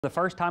The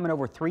first time in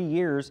over 3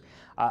 years,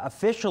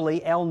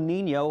 officially El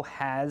Nino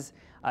has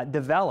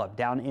developed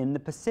down in the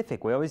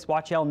Pacific. We always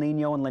watch El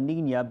Nino and La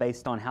Nina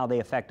based on how they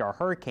affect our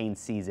hurricane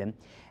season.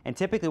 And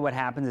typically what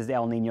happens is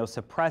El Nino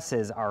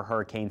suppresses our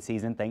hurricane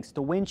season thanks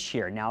to wind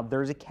shear. Now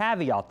there's a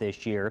caveat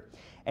this year,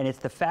 and it's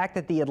the fact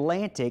that the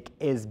Atlantic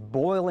is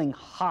boiling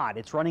hot.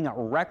 It's running at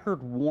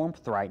record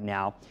warmth right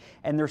now,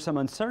 and there's some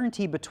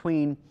uncertainty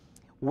between,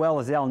 well,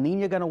 is El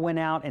Nino going to win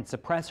out and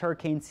suppress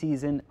hurricane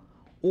season,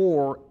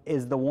 or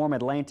is the warm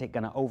Atlantic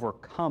going to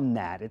overcome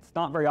that? It's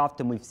not very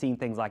often we've seen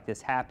things like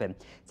this happen.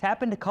 It's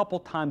happened a couple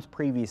times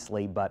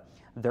previously, but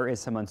there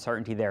is some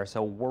uncertainty there.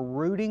 So we're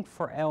rooting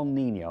for El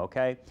Nino,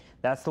 okay?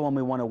 That's the one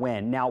we want to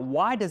win. Now,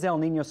 why does El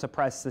Nino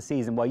suppress the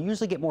season? Well, you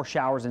usually get more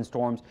showers and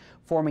storms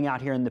forming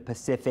out here in the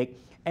Pacific,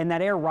 and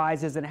that air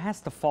rises and it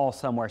has to fall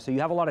somewhere. So you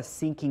have a lot of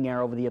sinking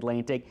air over the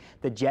Atlantic,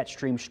 the jet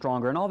stream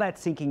stronger, and all that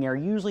sinking air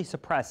usually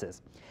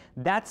suppresses.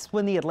 That's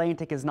when the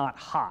Atlantic is not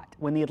hot.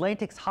 When the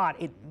Atlantic's hot,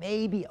 it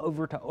may be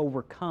over to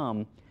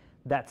overcome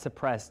that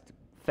suppressed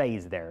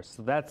phase there.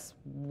 So that's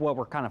what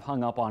we're kind of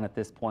hung up on at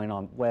this point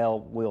on,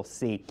 well, we'll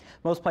see.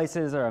 Most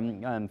places,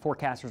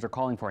 forecasters are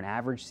calling for an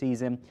average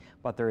season,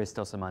 but there is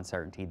still some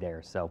uncertainty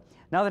there. So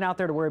nothing out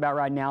there to worry about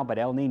right now, but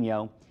El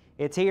Nino,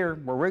 it's here.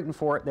 We're rooting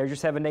for it. There's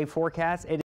your 7-day forecast.